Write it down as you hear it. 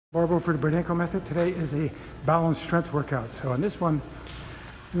Barbell for the Burdenko method today is a balance strength workout. So on this one,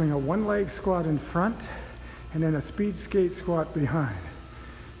 doing a one leg squat in front and then a speed skate squat behind.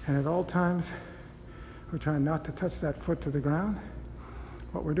 And at all times, we're trying not to touch that foot to the ground.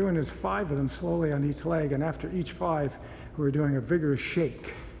 What we're doing is 5 of them slowly on each leg, and after each 5, we're doing a vigorous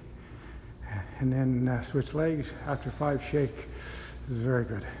shake. And then switch legs after 5 shake. This is very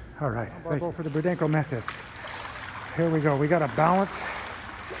good. All right. Barbell for the Burdenko method. Here we go. We got a balance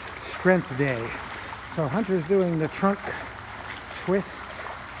strength day. So Hunter's doing the trunk twists,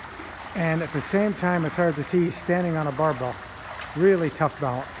 and at the same time it's hard to see standing on a barbell. Really tough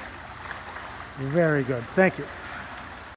balance. Very good. Thank you.